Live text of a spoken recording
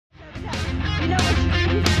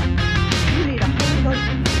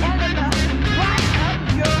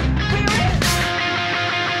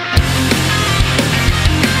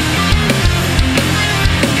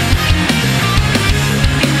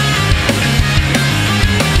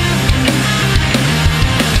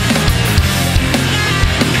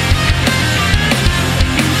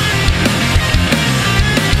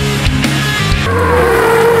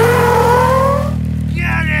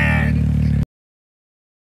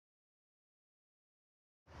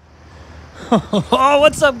Oh,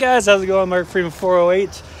 what's up, guys? How's it going? Mark Freeman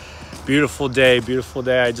 408. Beautiful day, beautiful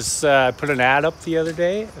day. I just put an ad up the other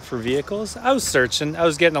day for vehicles. I was searching. I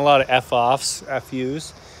was getting a lot of F-offs,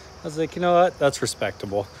 F-U's. I was like, you know what? That's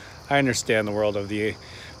respectable. I understand the world of the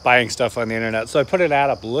buying stuff on the internet. So I put an ad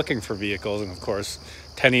up looking for vehicles, and of course,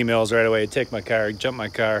 10 emails right away. Take my car, jump my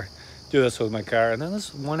car, do this with my car. And then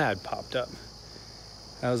this one ad popped up.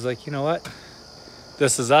 I was like, you know what?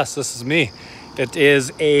 This is us. This is me. It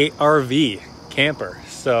is a RV camper.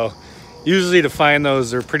 So usually to find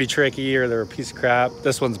those, they're pretty tricky or they're a piece of crap.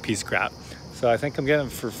 This one's a piece of crap. So I think I'm getting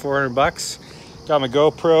it for 400 bucks. Got my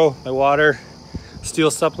GoPro, my water, steel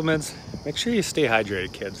supplements. Make sure you stay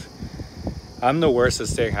hydrated, kids. I'm the worst at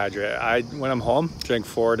staying hydrated. When I'm home, drink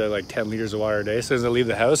 4 to like 10 liters of water a day. As soon as I leave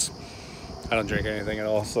the house, I don't drink anything at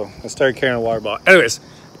all. So I started carrying a water bottle. Anyways,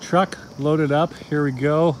 truck loaded up. Here we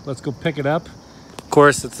go. Let's go pick it up. Of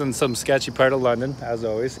course, it's in some sketchy part of London, as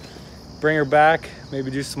always. Bring her back, maybe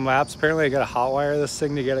do some laps. Apparently I got to hot wire this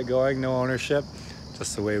thing to get it going. No ownership,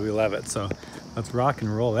 just the way we love it. So let's rock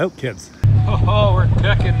and roll out, kids. Oh, we're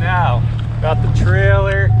cooking now. Got the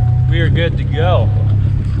trailer. We are good to go.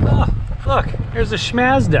 Oh, look, here's a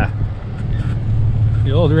Schmazda.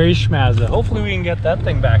 The old race Schmazda. Hopefully we can get that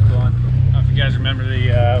thing back going. I don't know if you guys remember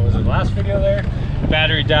the, was it the last video there?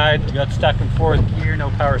 Battery died, got stuck in 4th gear, no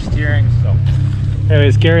power steering. So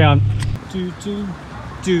anyways, carry on.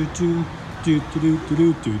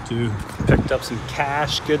 Picked up some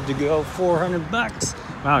cash, good to go, 400 bucks.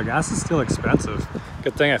 Wow, gas is still expensive.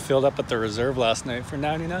 Good thing I filled up at the reserve last night for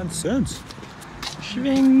 99 cents.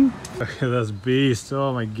 Shing. Look at this beast,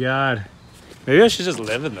 oh my God. Maybe I should just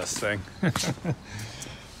live in this thing.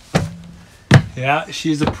 Yeah,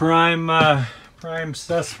 she's a prime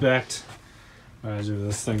suspect. Imagine if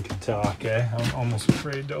this thing could talk, eh? I'm almost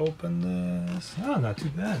afraid to open this. Oh, not too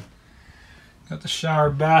bad. Got the shower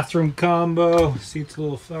bathroom combo. Seat's a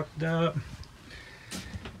little fucked up.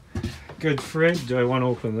 Good fridge. Do I want to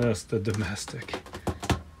open this? The domestic.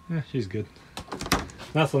 Yeah, she's good.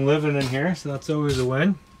 Nothing living in here, so that's always a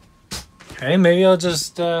win. Hey, maybe I'll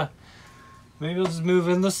just move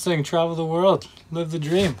in this thing, travel the world, live the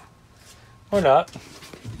dream. Or not.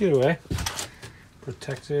 Either way.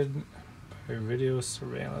 Protected by video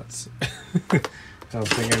surveillance. I don't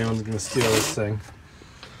think anyone's gonna steal this thing.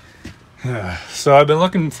 So I've been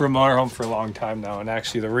looking for a motorhome for a long time now, and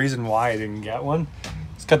actually the reason why I didn't get one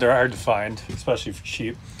is because they're hard to find, especially for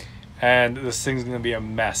cheap, and this thing's gonna be a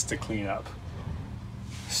mess to clean up.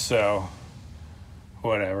 So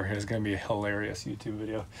whatever, it's gonna be a hilarious YouTube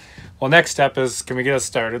video. Well, next step is, can we get it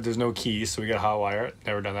started? There's no keys, so we gotta hotwire it.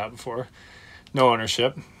 Never done that before. No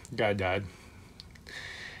ownership. Guy died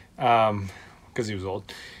because he was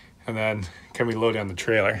old. And then can we load down the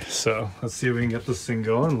trailer? So let's see if we can get this thing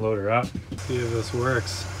going and load her up. See if this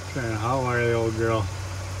works. Trying to hotwire the old girl.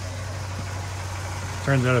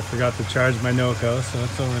 Turns out I forgot to charge my NOCO, so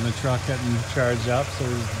it's over in the truck getting charged up. So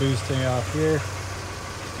we're just boosting it off here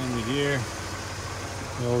into here.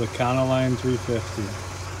 The old Econoline 350.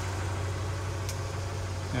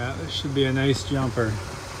 Yeah, this should be a nice jumper.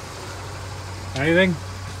 Anything?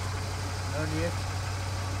 No need.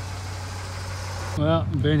 Well,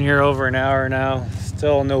 been here over an hour now.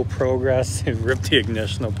 Still no progress. They've ripped the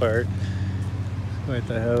ignition apart. Quite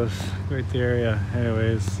the house, quite the area.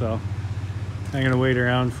 Anyways, so I'm gonna wait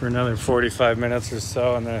around for another 45 minutes or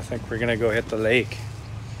so, and then I think we're gonna go hit the lake.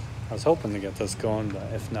 I was hoping to get this going, but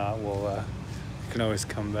if not, we can always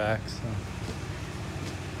come back. So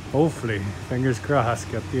hopefully, fingers crossed,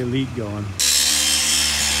 get the Elite going.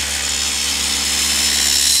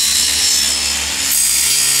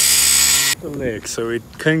 The lake, so we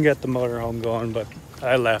couldn't get the motorhome going, but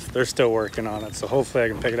I left. They're still working on it, so hopefully I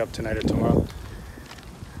can pick it up tonight or tomorrow.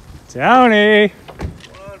 Townie! Come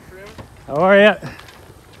on, Freeman. How are ya?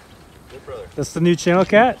 Good, brother. This the new channel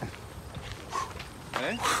cat?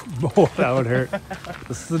 Eh? Oh, that would hurt.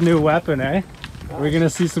 This is the new weapon, eh? Are we gonna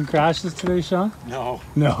see some crashes today, Sean? No.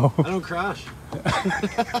 No. I don't crash.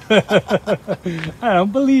 I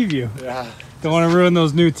don't believe you. Yeah. Don't want to ruin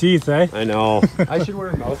those new teeth, eh? I know. I should wear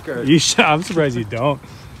a mouth guard. You should. I'm surprised you don't.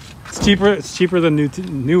 It's cheaper. It's cheaper than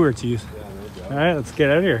newer teeth. Yeah, no doubt. All right, let's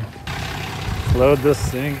get out of here. Load this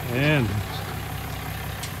thing in.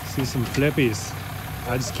 See some flippies.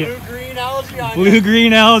 I just can't. Blue-green algae on you.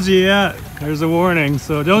 Blue-green algae, yeah. There's a warning.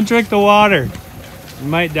 So don't drink the water. You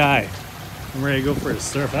might die. I'm ready to go for a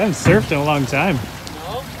surf. I haven't surfed in a long time.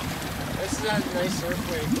 No? This is a nice surf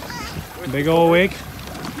wake. Big old wake.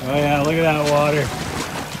 Oh yeah, look at that water.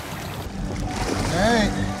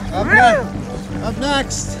 Alright, up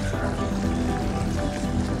next.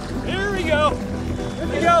 Here we go. Here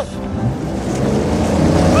we go.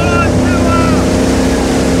 1, 2, 1.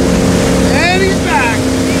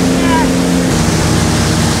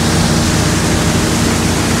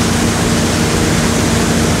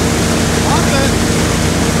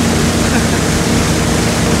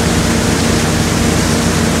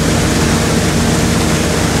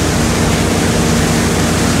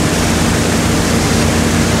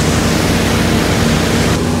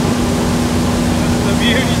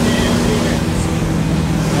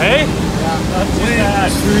 Hey? Yeah. Not too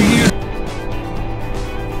bad.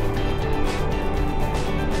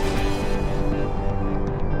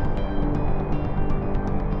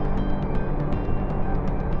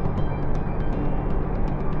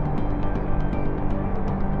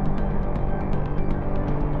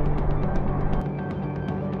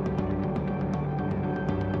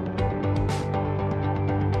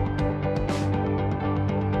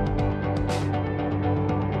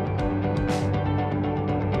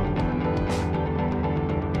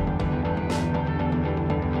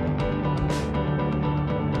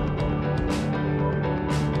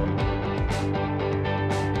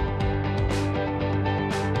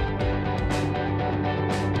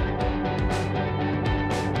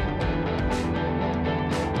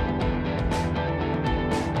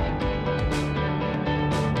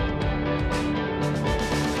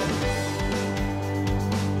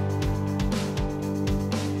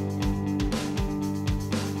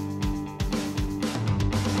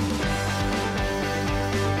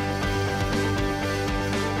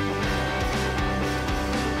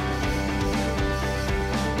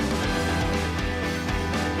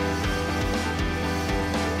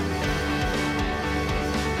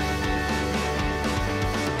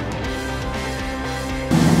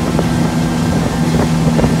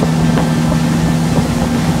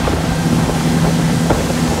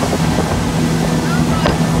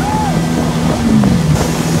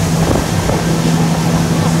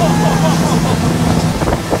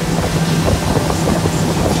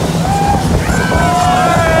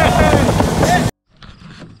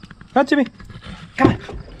 Come on, Jimmy. Come on.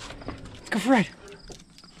 Let's go for a ride.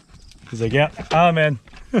 He's like, yeah, I'm in.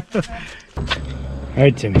 All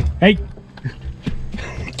right, Timmy. Hey.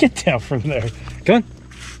 Get down from there. Come on.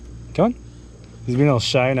 Come on. He's being all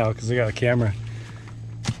shy now because I got a camera.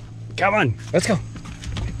 Come on. Let's go.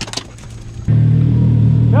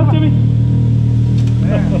 Go, Timmy. He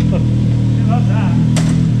loves that.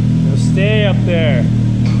 Now stay up there.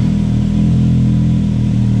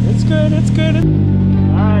 It's good. It's good.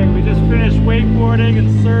 Alright, we just finished wakeboarding and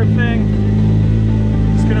surfing.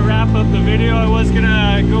 Just gonna wrap up the video. I was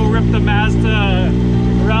gonna go rip the Mazda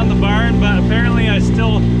around the barn, but apparently I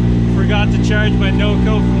still forgot to charge my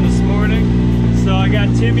NoCo from this morning. So I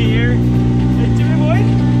got Timmy here. Hey Timmy boy!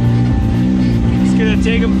 Just gonna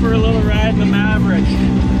take him for a little ride in the Maverick.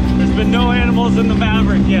 There's been no animals in the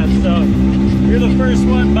Maverick yet, so you're the first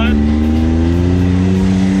one, bud.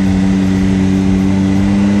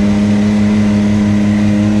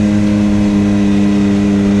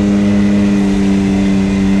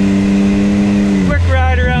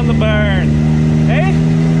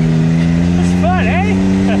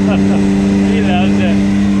 He loves it.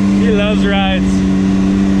 He loves rides.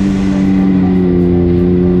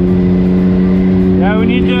 Yeah, we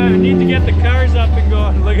need to get the cars up and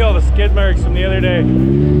going. Look at all the skid marks from the other day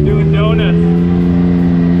doing donuts.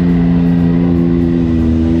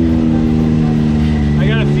 I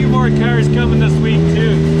got a few more cars coming this week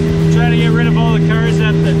too. I'm trying to get rid of all the cars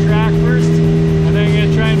at the track first, and then I'm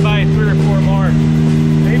gonna try and buy 3 or 4 more.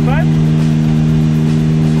 Hey, bud?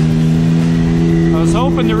 I was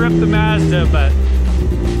hoping to rip the Mazda, but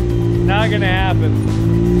not gonna happen.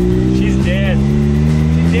 She's dead.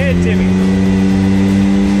 She's dead, Timmy.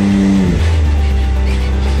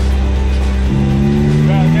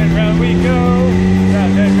 Round and round we go.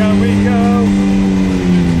 Round and round we go.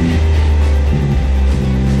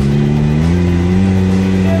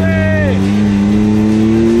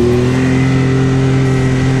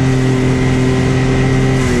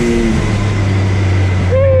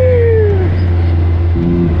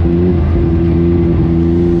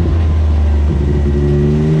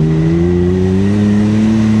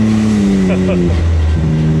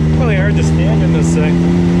 Really hard to stand in this thing.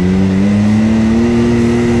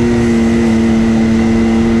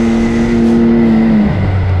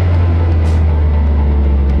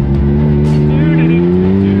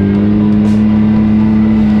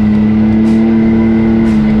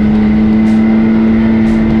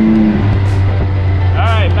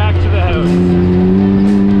 Alright, back to the house.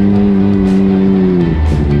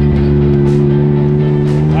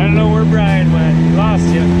 I don't know where Brian went. He lost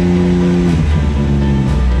you.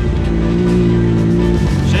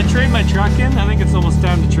 Trade my truck in? I think it's almost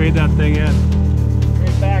time to trade that thing in.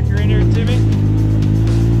 Right backer in here, Timmy.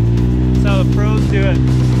 That's how the pros do it.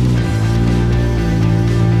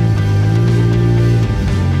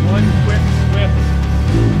 One quick swift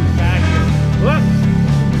backer. Whoop!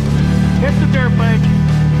 Hit the dirt bike.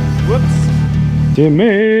 Whoops.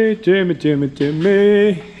 Timmy.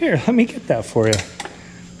 Here, let me get that for you.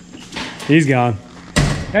 He's gone.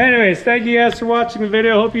 Anyways, thank you guys for watching the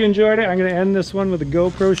video. Hope you enjoyed it. I'm gonna end this one with a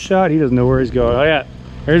GoPro shot. He doesn't know where he's going. Oh yeah,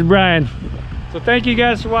 there's Brian. So thank you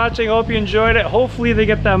guys for watching. Hope you enjoyed it. Hopefully they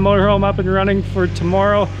get that motorhome up and running for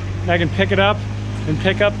tomorrow, and I can pick it up and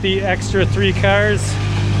pick up the extra 3 cars.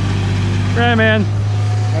 Right, man.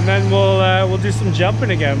 And then we'll do some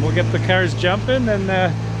jumping again. We'll get the cars jumping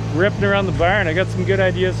and ripping around the barn. I got some good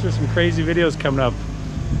ideas for some crazy videos coming up.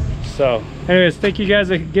 So anyways, thank you guys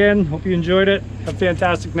again. Hope you enjoyed it. Have a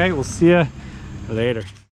fantastic night. We'll see you later.